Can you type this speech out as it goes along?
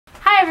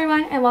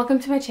everyone and welcome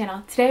to my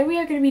channel. Today we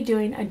are going to be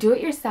doing a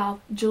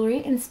do-it-yourself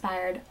jewelry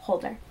inspired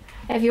holder.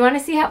 If you want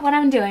to see what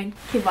I'm doing,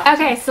 keep watching.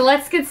 Okay, so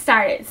let's get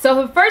started.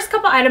 So the first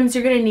couple items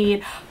you're going to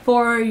need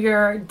for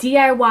your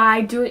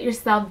DIY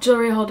do-it-yourself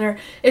jewelry holder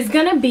is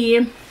going to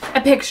be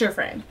a picture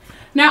frame.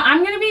 Now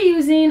I'm going to be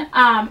using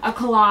a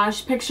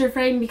collage picture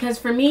frame because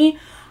for me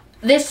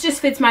this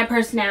just fits my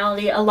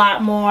personality a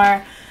lot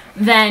more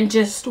than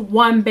just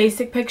one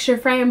basic picture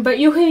frame. But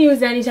you can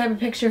use any type of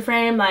picture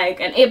frame, like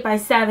an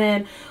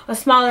 8x7, a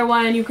smaller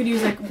one. You could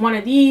use like one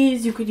of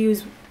these. You could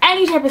use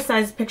any type of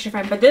size picture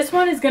frame, but this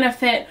one is gonna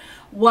fit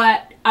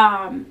what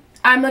I'm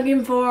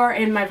looking for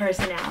in my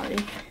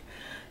personality.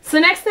 So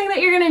next thing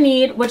that you're gonna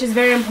need, which is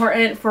very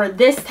important for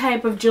this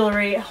type of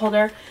jewelry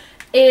holder,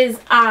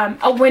 is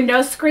a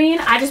window screen.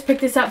 I just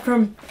picked this up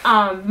from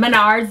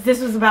Menards.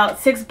 This was about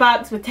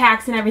 $6 with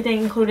tax and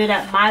everything included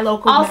at my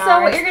local Menards.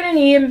 Also, what you're gonna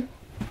need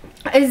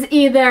is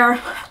either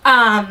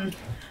a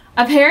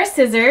pair of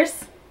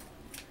scissors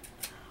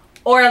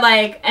or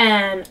like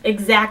an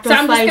X-Acto slicer. So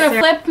I'm just going to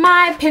flip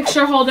my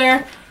picture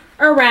holder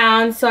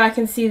around so I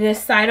can see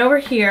this side over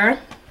here.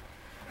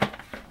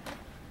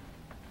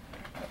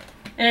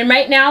 And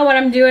right now what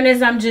I'm doing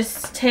is I'm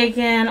just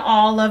taking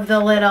all of the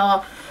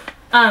little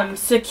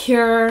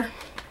secure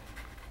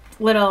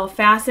little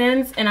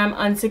fastens and I'm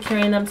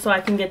unsecuring them so I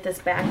can get this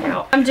back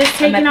out. I'm just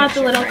taking out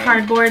the little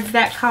cardboards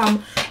that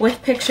come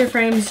with picture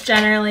frames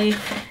generally,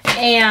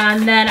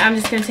 and then I'm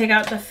just going to take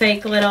out the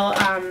fake little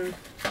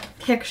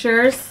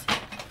pictures.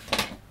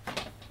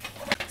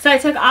 So I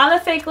took all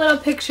the fake little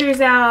pictures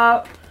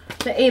out,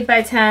 the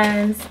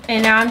 8x10s,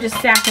 and now I'm just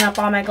stacking up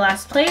all my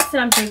glass plates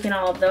and I'm taking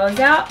all of those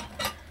out.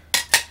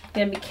 I'm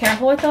going to be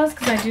careful with those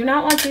because I do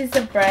not want these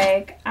to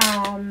break.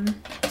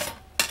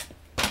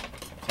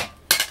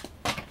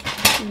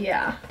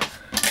 Yeah,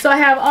 so I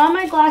have all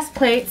my glass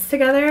plates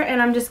together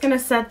and I'm just going to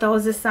set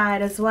those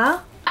aside as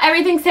well.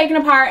 Everything's taken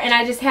apart and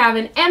I just have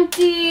an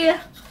empty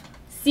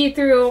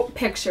see-through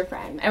picture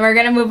frame, and we're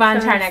going to move on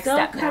to our next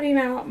step. Cutting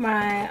out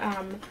my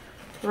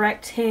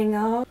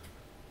rectangle.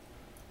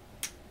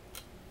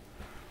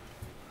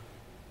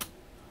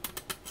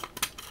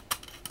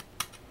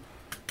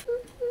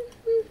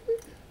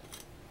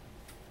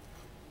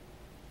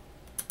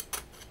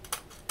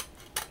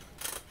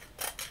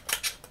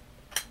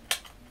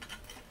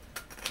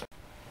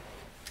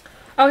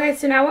 Okay,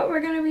 so now what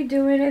we're going to be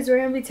doing is we're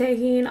going to be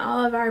taking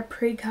all of our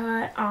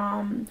pre-cut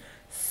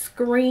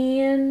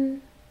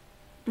screen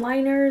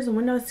liners,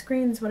 window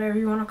screens, whatever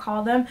you want to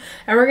call them,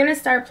 and we're going to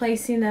start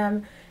placing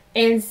them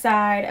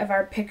inside of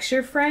our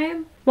picture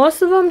frame.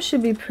 Most of them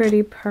should be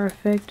pretty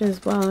perfect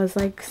as well as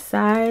like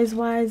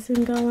size-wise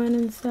and going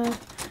and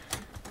stuff.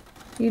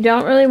 You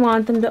don't really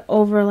want them to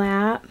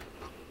overlap.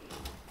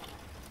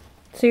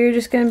 So you're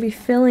just going to be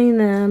filling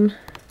them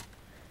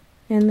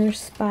in their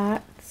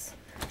spots.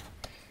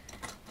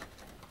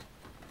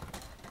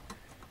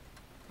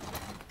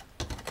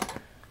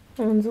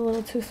 One's a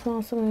little too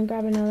small, so I'm going to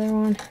grab another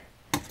one.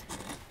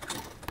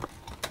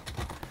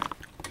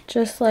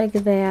 Just like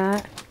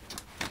that.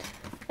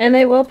 And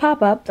they will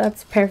pop up.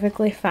 That's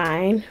perfectly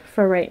fine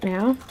for right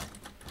now.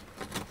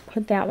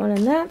 Put that one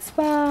in that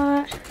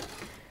spot.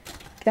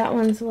 That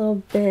one's a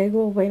little big.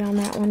 We'll wait on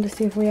that one to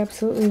see if we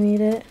absolutely need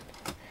it.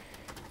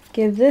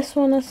 Give this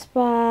one a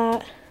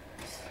spot.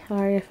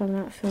 Sorry if I'm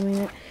not filming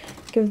it.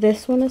 Give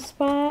this one a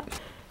spot.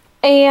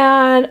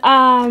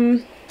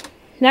 And,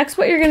 next,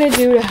 what you're going to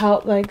do to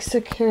help like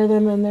secure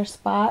them in their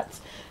spots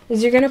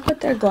is you're going to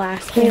put their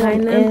glass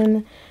behind them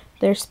in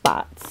their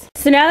spots.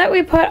 So now that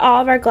we put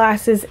all of our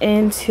glasses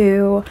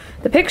into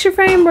the picture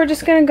frame, we're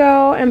just going to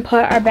go and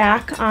put our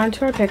back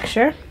onto our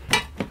picture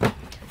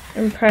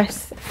and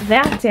press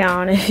that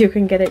down if you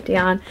can get it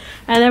down.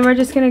 And then we're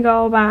just going to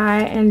go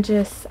by and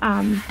just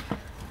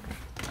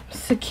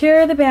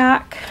secure the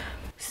back.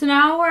 So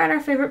now we're at our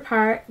favorite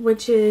part,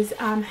 which is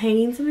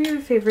hanging some of your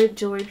favorite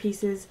jewelry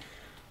pieces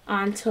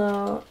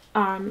onto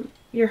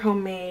your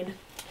homemade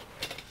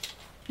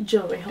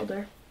jewelry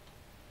holder.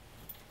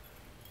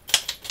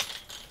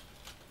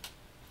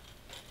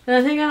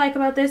 Another thing I like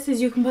about this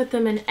is you can put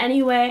them in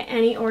any way,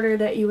 any order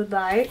that you would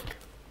like.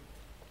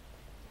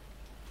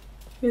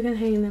 You can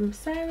hang them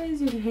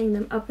sideways, you can hang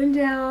them up and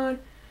down,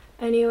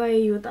 any way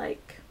you would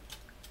like.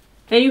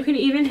 And you can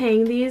even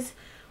hang these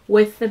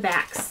with the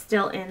backs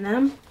still in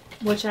them,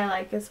 which I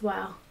like as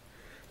well.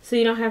 So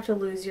you don't have to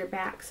lose your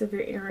backs of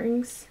your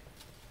earrings.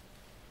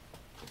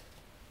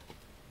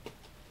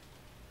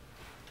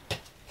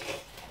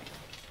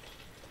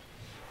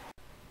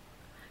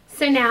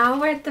 So now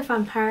we're at the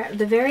fun part,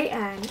 the very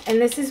end, and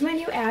this is when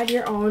you add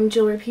your own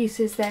jewelry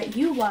pieces that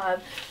you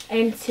love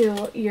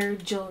into your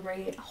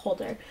jewelry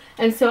holder.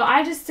 And so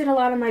I just did a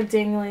lot of my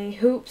dingly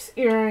hoops,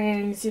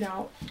 earrings, you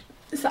know,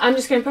 so I'm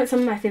just going to put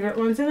some of my favorite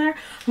ones in there.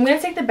 I'm going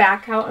to take the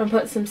back out and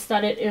put some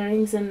studded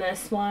earrings in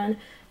this one,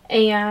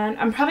 and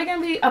I'm probably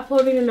going to be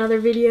uploading another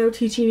video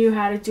teaching you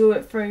how to do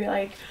it for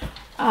like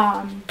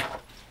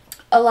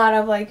a lot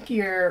of like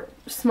your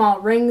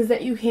small rings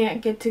that you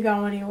can't get to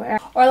go anywhere,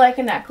 or like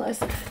a necklace.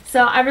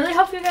 So I really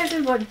hope you guys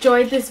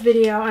enjoyed this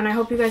video, and I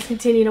hope you guys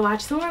continue to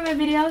watch some more of my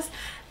videos,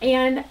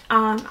 and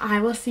I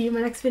will see you in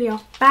my next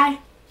video. Bye.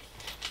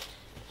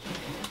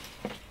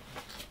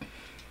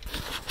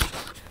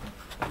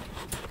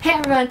 Hey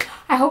everyone,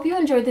 I hope you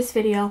enjoyed this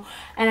video,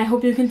 and I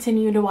hope you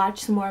continue to watch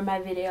some more of my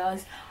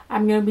videos.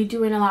 I'm going to be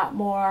doing a lot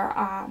more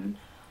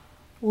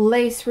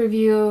lace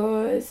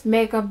reviews,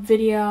 makeup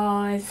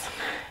videos.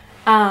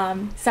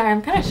 Sorry,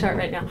 I'm kind of short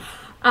right now.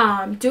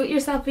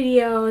 Do-it-yourself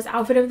videos,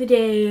 outfit of the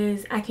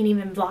days. I can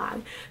even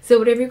vlog. So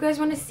whatever you guys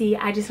want to see,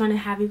 I just want to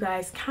have you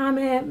guys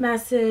comment,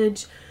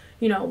 message,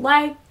 you know,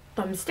 like,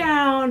 thumbs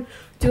down,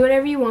 do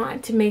whatever you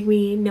want to make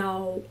me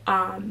know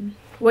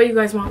what you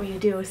guys want me to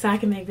do, so I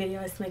can make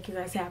videos to make you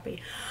guys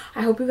happy.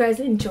 I hope you guys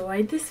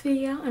enjoyed this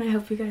video, and I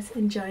hope you guys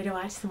enjoy to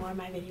watch some more of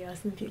my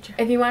videos in the future.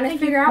 If you want to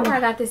figure out where I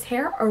got this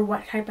hair or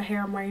what type of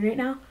hair I'm wearing right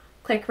now,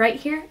 click right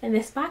here in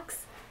this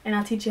box, and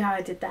I'll teach you how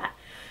I did that.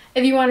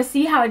 If you want to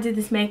see how I did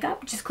this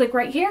makeup, just click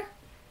right here,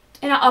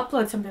 and I'll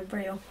upload something for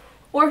you.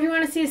 Or if you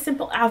want to see a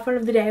simple outfit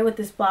of the day with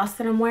this blouse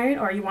that I'm wearing,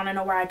 or you want to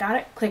know where I got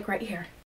it, click right here.